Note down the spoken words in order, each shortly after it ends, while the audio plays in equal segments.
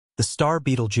The star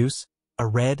Betelgeuse, a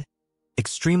red,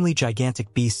 extremely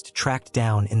gigantic beast tracked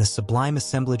down in the sublime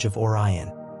assemblage of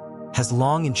Orion, has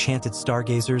long enchanted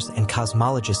stargazers and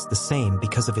cosmologists the same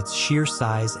because of its sheer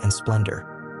size and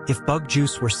splendor. If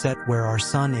Betelgeuse were set where our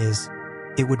Sun is,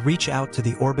 it would reach out to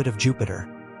the orbit of Jupiter,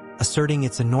 asserting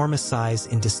its enormous size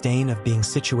in disdain of being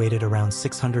situated around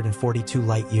 642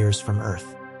 light-years from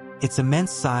Earth. Its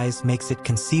immense size makes it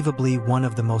conceivably one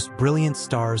of the most brilliant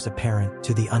stars apparent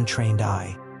to the untrained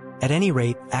eye. At any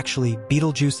rate, actually,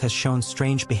 Betelgeuse has shown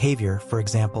strange behavior, for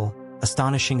example,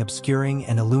 astonishing obscuring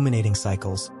and illuminating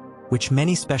cycles, which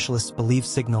many specialists believe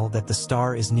signal that the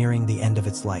star is nearing the end of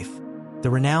its life.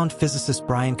 The renowned physicist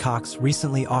Brian Cox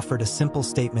recently offered a simple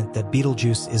statement that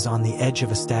Betelgeuse is on the edge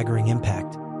of a staggering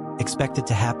impact, expected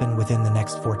to happen within the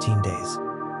next 14 days.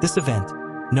 This event,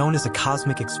 known as a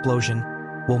cosmic explosion,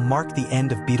 will mark the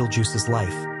end of Betelgeuse's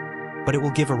life, but it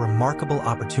will give a remarkable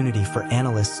opportunity for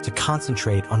analysts to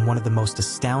concentrate on one of the most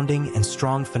astounding and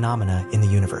strong phenomena in the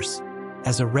universe.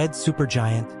 As a red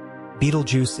supergiant,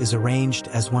 Betelgeuse is arranged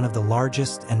as one of the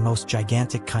largest and most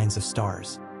gigantic kinds of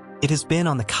stars. It has been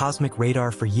on the cosmic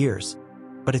radar for years,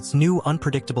 but its new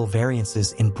unpredictable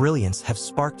variances in brilliance have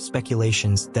sparked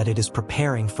speculations that it is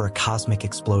preparing for a cosmic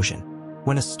explosion.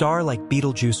 When a star like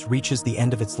Betelgeuse reaches the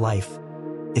end of its life,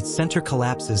 its center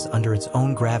collapses under its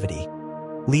own gravity,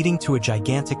 leading to a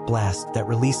gigantic blast that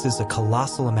releases a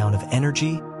colossal amount of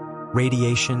energy,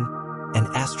 radiation, and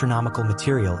astronomical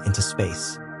material into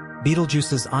space.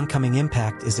 Betelgeuse's oncoming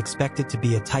impact is expected to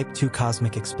be a Type II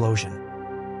cosmic explosion,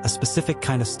 a specific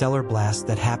kind of stellar blast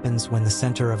that happens when the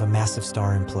center of a massive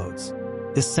star implodes.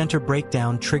 This center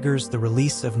breakdown triggers the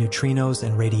release of neutrinos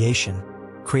and radiation,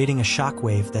 creating a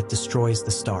shockwave that destroys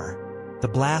the star. The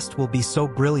blast will be so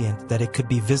brilliant that it could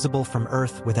be visible from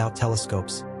Earth without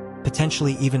telescopes,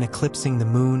 potentially even eclipsing the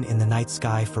moon in the night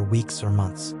sky for weeks or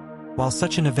months. While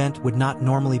such an event would not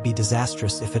normally be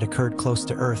disastrous if it occurred close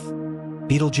to Earth,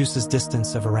 Betelgeuse's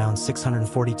distance of around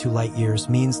 642 light-years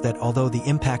means that although the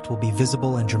impact will be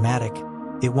visible and dramatic,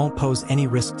 it won't pose any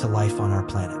risk to life on our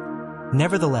planet.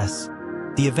 Nevertheless,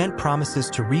 the event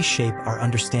promises to reshape our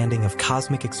understanding of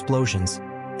cosmic explosions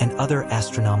and other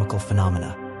astronomical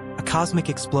phenomena. A cosmic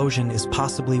explosion is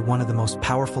possibly one of the most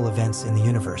powerful events in the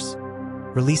universe,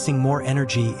 releasing more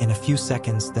energy in a few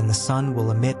seconds than the Sun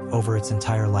will emit over its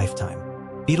entire lifetime.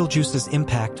 Betelgeuse's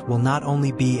impact will not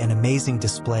only be an amazing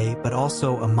display but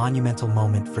also a monumental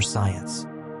moment for science.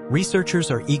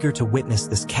 Researchers are eager to witness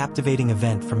this captivating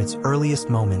event from its earliest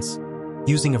moments,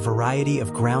 using a variety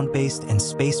of ground-based and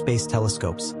space-based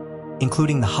telescopes,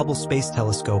 including the Hubble Space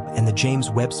Telescope and the James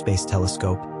Webb Space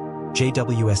Telescope,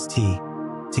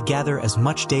 JWST, to gather as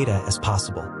much data as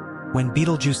possible. When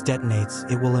Betelgeuse detonates,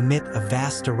 it will emit a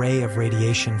vast array of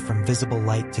radiation from visible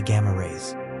light to gamma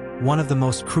rays. One of the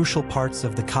most crucial parts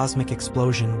of the cosmic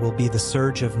explosion will be the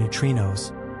surge of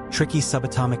neutrinos, tricky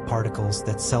subatomic particles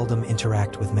that seldom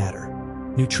interact with matter.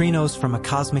 Neutrinos from a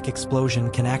cosmic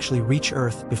explosion can actually reach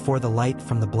Earth before the light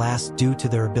from the blast due to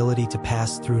their ability to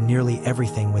pass through nearly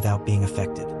everything without being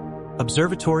affected.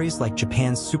 Observatories like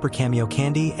Japan's Supercameo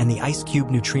and the Ice Cube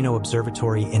Neutrino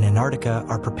Observatory in Antarctica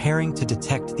are preparing to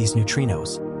detect these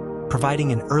neutrinos,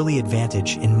 providing an early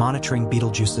advantage in monitoring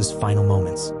Betelgeuse's final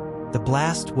moments. The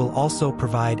blast will also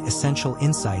provide essential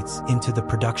insights into the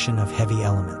production of heavy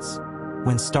elements.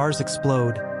 When stars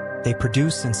explode, they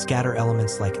produce and scatter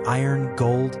elements like iron,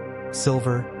 gold,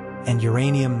 silver, and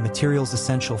uranium, materials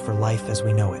essential for life as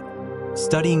we know it.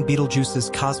 Studying Betelgeuse's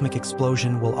cosmic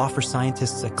explosion will offer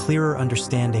scientists a clearer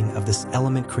understanding of this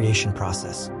element creation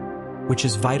process, which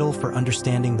is vital for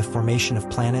understanding the formation of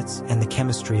planets and the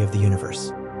chemistry of the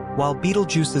universe. While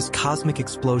Betelgeuse's cosmic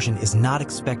explosion is not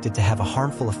expected to have a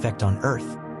harmful effect on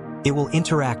Earth, it will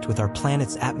interact with our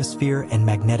planet's atmosphere and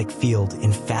magnetic field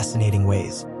in fascinating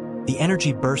ways. The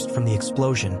energy burst from the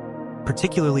explosion,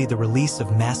 particularly the release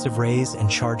of massive rays and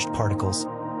charged particles,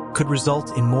 could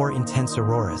result in more intense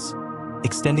auroras,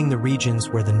 extending the regions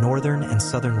where the northern and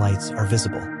southern lights are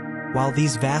visible. While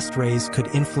these vast rays could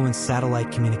influence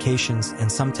satellite communications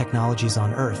and some technologies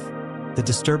on Earth, the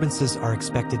disturbances are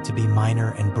expected to be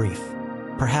minor and brief.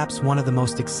 Perhaps one of the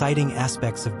most exciting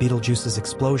aspects of Betelgeuse's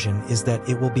explosion is that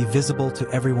it will be visible to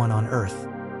everyone on Earth,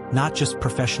 not just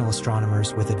professional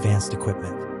astronomers with advanced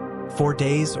equipment. For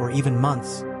days or even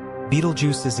months,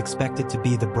 Betelgeuse is expected to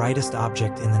be the brightest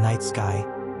object in the night sky,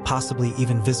 possibly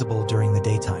even visible during the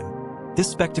daytime. This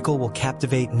spectacle will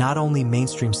captivate not only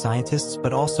mainstream scientists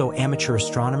but also amateur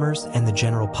astronomers and the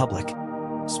general public,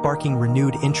 sparking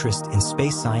renewed interest in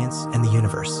space science and the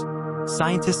universe.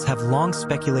 Scientists have long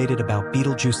speculated about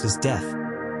Betelgeuse's death,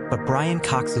 but Brian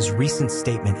Cox's recent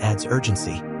statement adds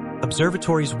urgency.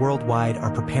 Observatories worldwide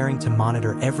are preparing to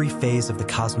monitor every phase of the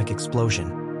cosmic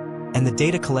explosion, and the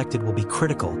data collected will be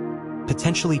critical,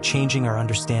 potentially changing our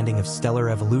understanding of stellar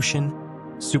evolution,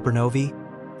 supernovae,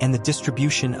 and the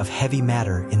distribution of heavy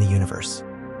matter in the universe.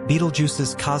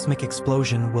 Betelgeuse's cosmic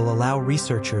explosion will allow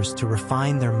researchers to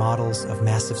refine their models of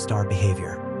massive star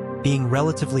behavior. Being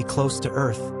relatively close to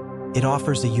Earth, it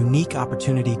offers a unique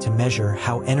opportunity to measure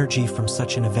how energy from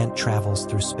such an event travels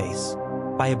through space.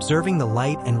 By observing the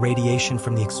light and radiation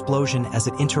from the explosion as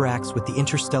it interacts with the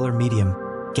interstellar medium,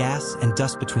 gas and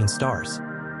dust between stars,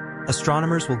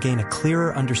 astronomers will gain a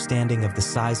clearer understanding of the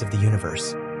size of the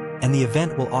universe, and the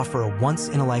event will offer a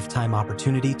once-in-a-lifetime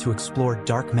opportunity to explore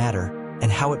dark matter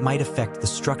and how it might affect the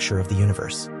structure of the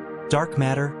universe. Dark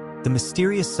matter, the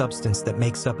mysterious substance that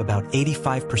makes up about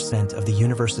 85% of the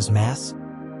universe's mass,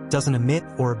 doesn't emit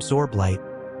or absorb light,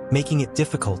 making it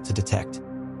difficult to detect.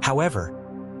 However,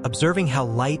 observing how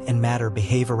light and matter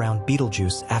behave around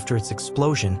Betelgeuse after its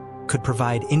explosion could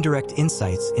provide indirect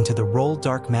insights into the role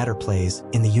dark matter plays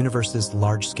in the universe's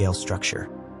large-scale structure.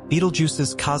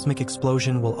 Betelgeuse's cosmic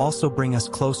explosion will also bring us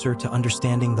closer to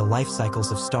understanding the life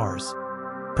cycles of stars,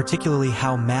 particularly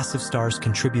how massive stars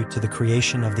contribute to the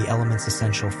creation of the elements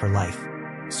essential for life.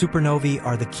 Supernovae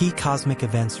are the key cosmic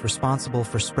events responsible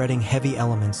for spreading heavy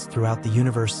elements throughout the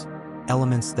universe,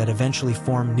 elements that eventually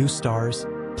form new stars,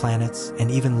 planets,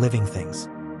 and even living things.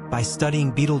 By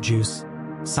studying Betelgeuse,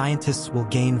 scientists will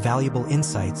gain valuable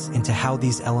insights into how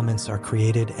these elements are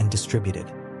created and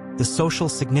distributed. The social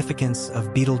significance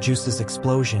of Betelgeuse's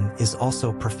explosion is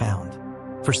also profound.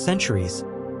 For centuries,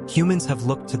 humans have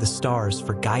looked to the stars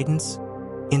for guidance,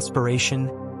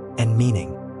 inspiration, and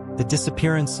meaning. The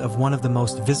disappearance of one of the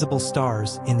most visible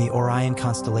stars in the Orion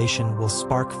constellation will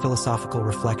spark philosophical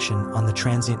reflection on the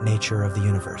transient nature of the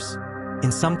universe.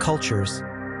 In some cultures,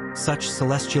 such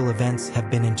celestial events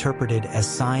have been interpreted as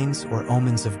signs or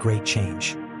omens of great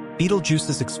change.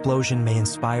 Betelgeuse's explosion may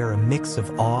inspire a mix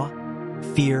of awe,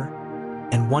 fear,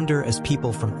 and wonder as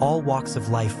people from all walks of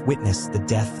life witness the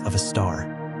death of a star.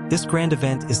 This grand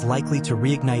event is likely to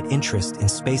reignite interest in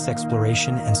space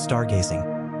exploration and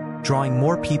stargazing, drawing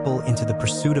more people into the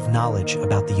pursuit of knowledge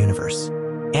about the universe.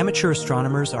 Amateur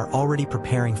astronomers are already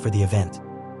preparing for the event,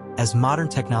 as modern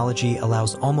technology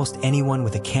allows almost anyone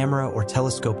with a camera or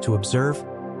telescope to observe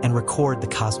and record the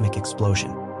cosmic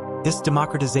explosion. This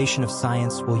democratization of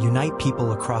science will unite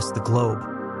people across the globe,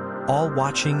 all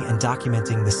watching and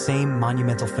documenting the same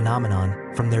monumental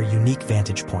phenomenon from their unique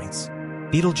vantage points.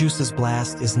 Betelgeuse's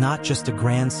blast is not just a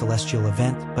grand celestial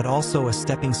event, but also a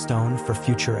stepping stone for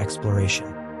future exploration.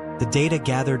 The data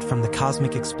gathered from the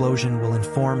cosmic explosion will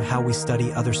inform how we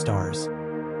study other stars,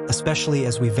 especially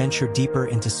as we venture deeper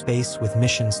into space with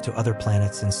missions to other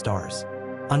planets and stars.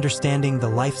 Understanding the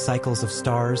life cycles of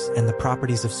stars and the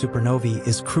properties of supernovae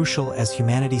is crucial as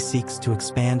humanity seeks to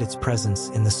expand its presence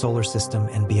in the solar system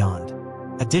and beyond.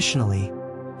 Additionally,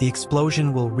 the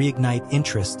explosion will reignite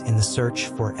interest in the search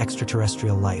for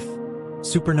extraterrestrial life.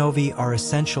 Supernovae are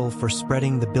essential for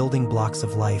spreading the building blocks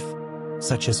of life,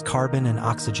 such as carbon and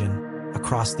oxygen,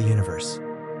 across the universe.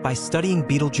 By studying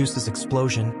Betelgeuse's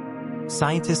explosion,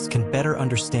 scientists can better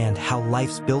understand how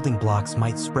life's building blocks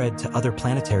might spread to other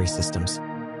planetary systems,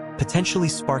 potentially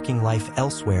sparking life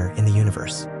elsewhere in the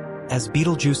universe. As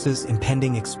Betelgeuse's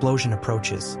impending explosion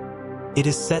approaches, it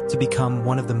is set to become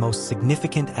one of the most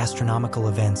significant astronomical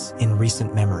events in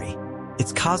recent memory.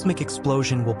 Its cosmic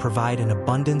explosion will provide an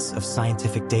abundance of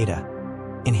scientific data,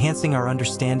 enhancing our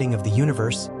understanding of the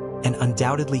universe and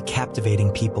undoubtedly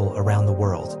captivating people around the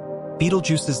world.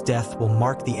 Betelgeuse's death will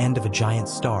mark the end of a giant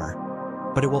star,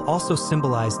 but it will also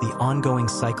symbolize the ongoing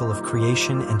cycle of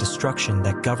creation and destruction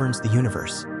that governs the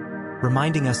universe,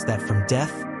 reminding us that from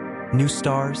death, new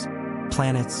stars,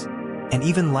 planets, and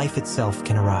even life itself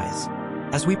can arise.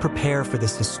 As we prepare for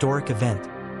this historic event,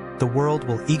 the world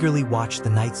will eagerly watch the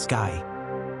night sky,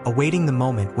 awaiting the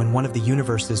moment when one of the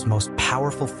universe's most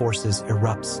powerful forces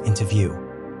erupts into view.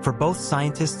 For both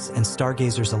scientists and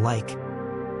stargazers alike,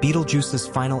 Betelgeuse's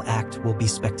final act will be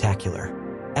spectacular.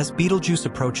 As Betelgeuse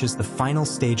approaches the final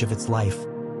stage of its life,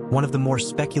 one of the more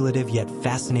speculative yet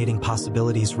fascinating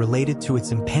possibilities related to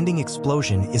its impending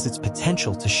explosion is its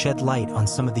potential to shed light on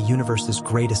some of the universe's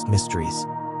greatest mysteries: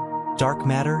 dark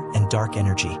matter and dark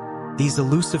energy. These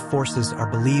elusive forces are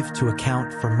believed to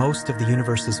account for most of the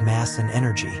universe's mass and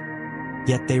energy,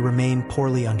 yet they remain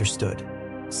poorly understood.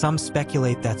 Some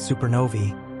speculate that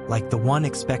supernovae, like the one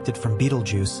expected from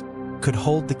Betelgeuse, could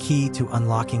hold the key to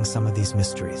unlocking some of these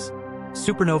mysteries.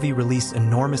 Supernovae release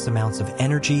enormous amounts of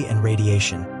energy and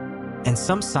radiation, and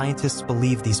some scientists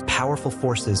believe these powerful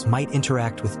forces might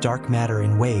interact with dark matter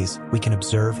in ways we can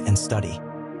observe and study.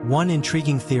 One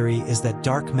intriguing theory is that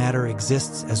dark matter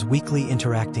exists as weakly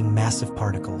interacting massive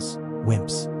particles,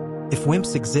 WIMPs. If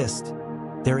WIMPs exist,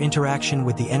 their interaction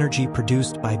with the energy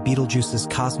produced by Betelgeuse's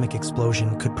cosmic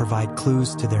explosion could provide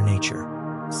clues to their nature.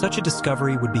 Such a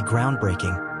discovery would be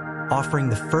groundbreaking, offering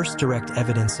the first direct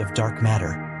evidence of dark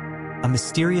matter, a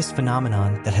mysterious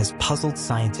phenomenon that has puzzled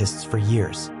scientists for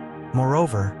years.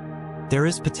 Moreover, there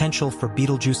is potential for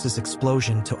Betelgeuse's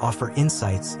explosion to offer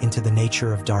insights into the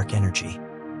nature of dark energy.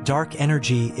 Dark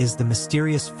energy is the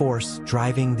mysterious force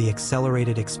driving the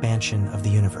accelerated expansion of the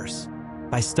universe.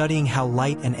 By studying how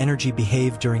light and energy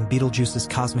behave during Betelgeuse's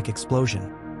cosmic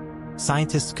explosion,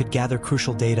 scientists could gather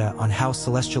crucial data on how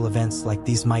celestial events like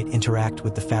these might interact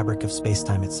with the fabric of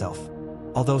space-time itself.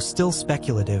 Although still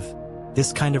speculative,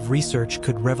 this kind of research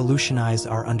could revolutionize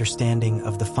our understanding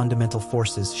of the fundamental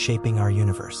forces shaping our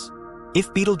universe.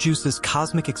 If Betelgeuse's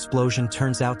cosmic explosion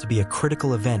turns out to be a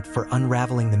critical event for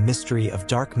unraveling the mystery of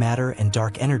dark matter and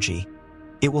dark energy,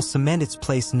 it will cement its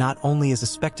place not only as a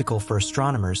spectacle for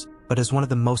astronomers, but as one of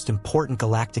the most important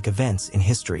galactic events in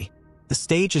history. The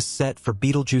stage is set for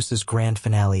Betelgeuse's grand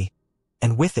finale,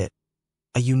 and with it,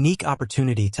 a unique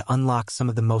opportunity to unlock some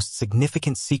of the most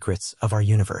significant secrets of our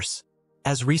universe.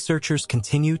 As researchers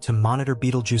continue to monitor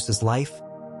Betelgeuse's life,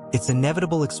 its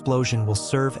inevitable explosion will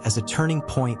serve as a turning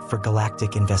point for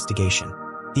galactic investigation.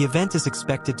 The event is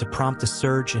expected to prompt a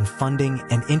surge in funding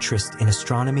and interest in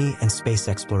astronomy and space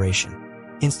exploration.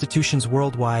 Institutions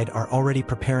worldwide are already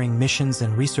preparing missions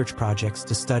and research projects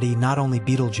to study not only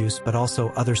Betelgeuse but also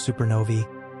other supernovae,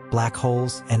 black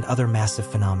holes, and other massive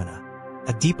phenomena.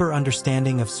 A deeper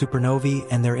understanding of supernovae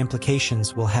and their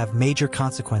implications will have major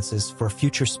consequences for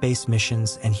future space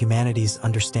missions and humanity's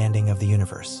understanding of the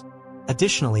universe.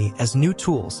 Additionally, as new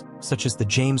tools, such as the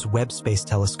James Webb Space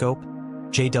Telescope,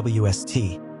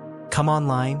 JWST, come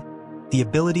online, the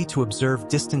ability to observe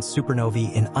distant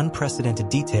supernovae in unprecedented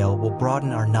detail will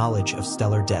broaden our knowledge of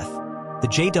stellar death. The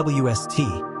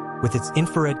JWST, with its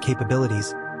infrared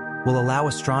capabilities, will allow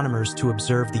astronomers to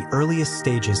observe the earliest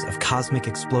stages of cosmic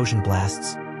explosion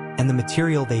blasts and the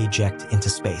material they eject into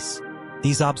space.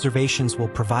 These observations will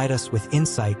provide us with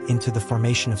insight into the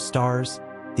formation of stars,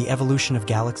 the evolution of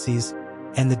galaxies,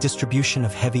 and the distribution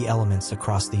of heavy elements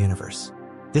across the universe.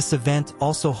 This event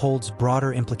also holds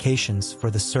broader implications for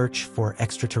the search for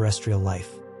extraterrestrial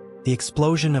life. The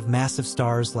explosion of massive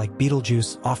stars like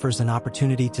Betelgeuse offers an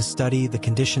opportunity to study the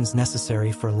conditions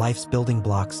necessary for life's building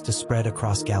blocks to spread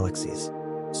across galaxies.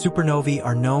 Supernovae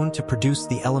are known to produce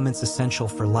the elements essential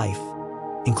for life,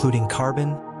 including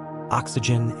carbon,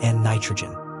 oxygen, and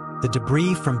nitrogen. The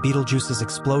debris from Betelgeuse's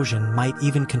explosion might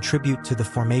even contribute to the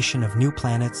formation of new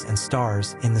planets and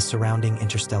stars in the surrounding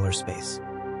interstellar space.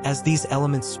 As these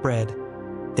elements spread,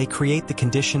 they create the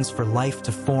conditions for life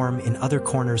to form in other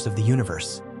corners of the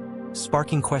universe,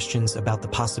 sparking questions about the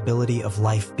possibility of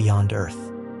life beyond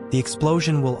Earth. The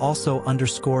explosion will also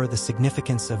underscore the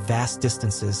significance of vast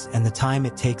distances and the time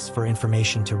it takes for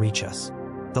information to reach us.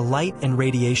 The light and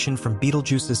radiation from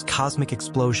Betelgeuse's cosmic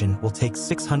explosion will take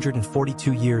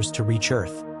 642 years to reach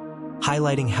Earth,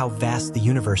 highlighting how vast the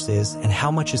universe is and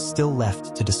how much is still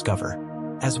left to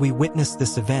discover. As we witness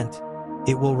this event,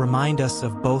 it will remind us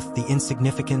of both the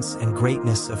insignificance and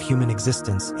greatness of human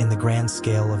existence in the grand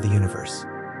scale of the universe.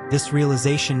 This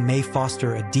realization may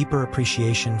foster a deeper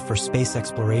appreciation for space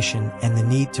exploration and the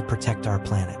need to protect our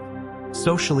planet.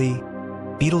 Socially,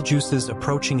 Betelgeuse's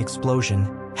approaching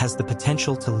explosion has the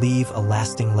potential to leave a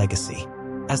lasting legacy.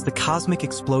 As the cosmic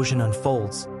explosion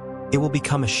unfolds, it will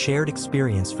become a shared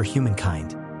experience for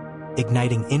humankind,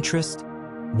 igniting interest,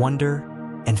 wonder,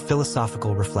 and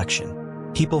philosophical reflection.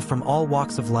 People from all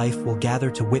walks of life will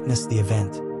gather to witness the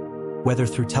event, whether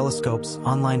through telescopes,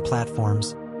 online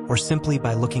platforms, or simply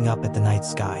by looking up at the night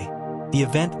sky. The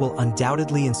event will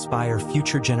undoubtedly inspire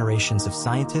future generations of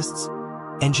scientists,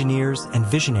 engineers, and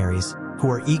visionaries who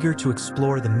are eager to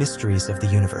explore the mysteries of the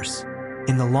universe.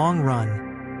 In the long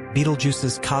run,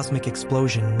 Betelgeuse's cosmic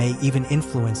explosion may even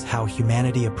influence how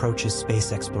humanity approaches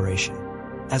space exploration.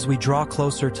 As we draw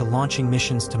closer to launching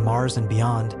missions to Mars and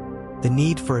beyond, the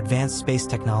need for advanced space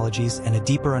technologies and a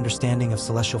deeper understanding of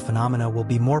celestial phenomena will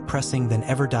be more pressing than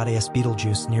ever. As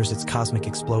Betelgeuse nears its cosmic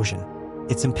explosion,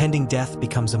 its impending death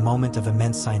becomes a moment of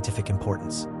immense scientific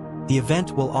importance. The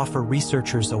event will offer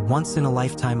researchers a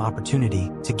once-in-a-lifetime opportunity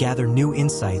to gather new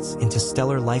insights into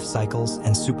stellar life cycles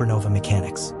and supernova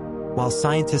mechanics. While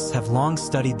scientists have long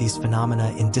studied these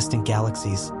phenomena in distant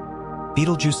galaxies,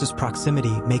 Betelgeuse's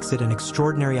proximity makes it an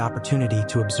extraordinary opportunity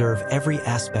to observe every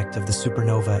aspect of the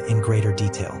supernova in greater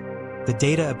detail. The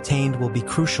data obtained will be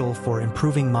crucial for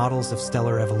improving models of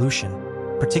stellar evolution,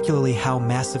 particularly how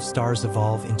massive stars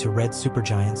evolve into red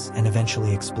supergiants and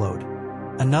eventually explode.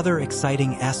 Another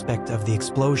exciting aspect of the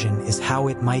explosion is how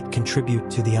it might contribute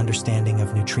to the understanding of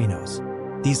neutrinos.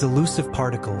 These elusive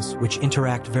particles, which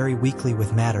interact very weakly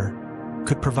with matter,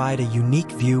 could provide a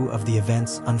unique view of the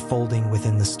events unfolding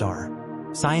within the star.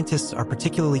 Scientists are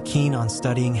particularly keen on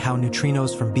studying how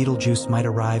neutrinos from Betelgeuse might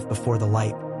arrive before the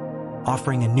light,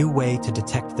 offering a new way to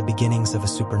detect the beginnings of a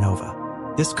supernova.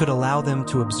 This could allow them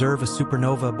to observe a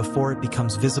supernova before it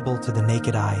becomes visible to the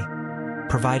naked eye,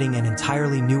 providing an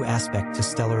entirely new aspect to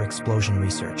stellar explosion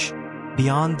research.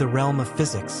 Beyond the realm of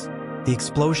physics, the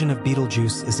explosion of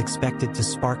Betelgeuse is expected to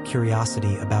spark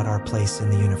curiosity about our place in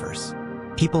the universe.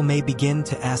 People may begin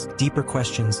to ask deeper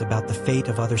questions about the fate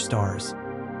of other stars,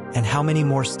 and how many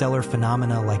more stellar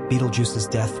phenomena like Betelgeuse's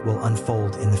death will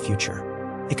unfold in the future.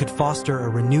 It could foster a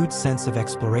renewed sense of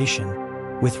exploration,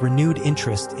 with renewed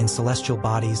interest in celestial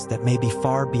bodies that may be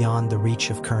far beyond the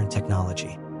reach of current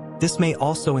technology. This may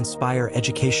also inspire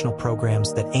educational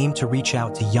programs that aim to reach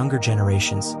out to younger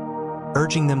generations,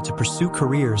 urging them to pursue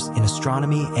careers in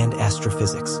astronomy and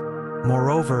astrophysics.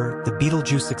 Moreover, the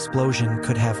Betelgeuse explosion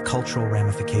could have cultural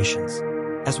ramifications.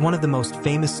 As one of the most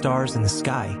famous stars in the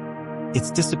sky,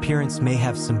 its disappearance may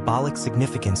have symbolic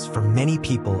significance for many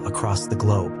people across the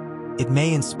globe. It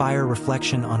may inspire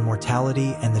reflection on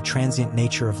mortality and the transient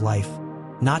nature of life,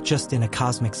 not just in a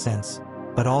cosmic sense,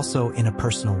 but also in a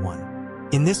personal one.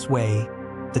 In this way,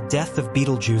 the death of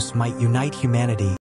Betelgeuse might unite humanity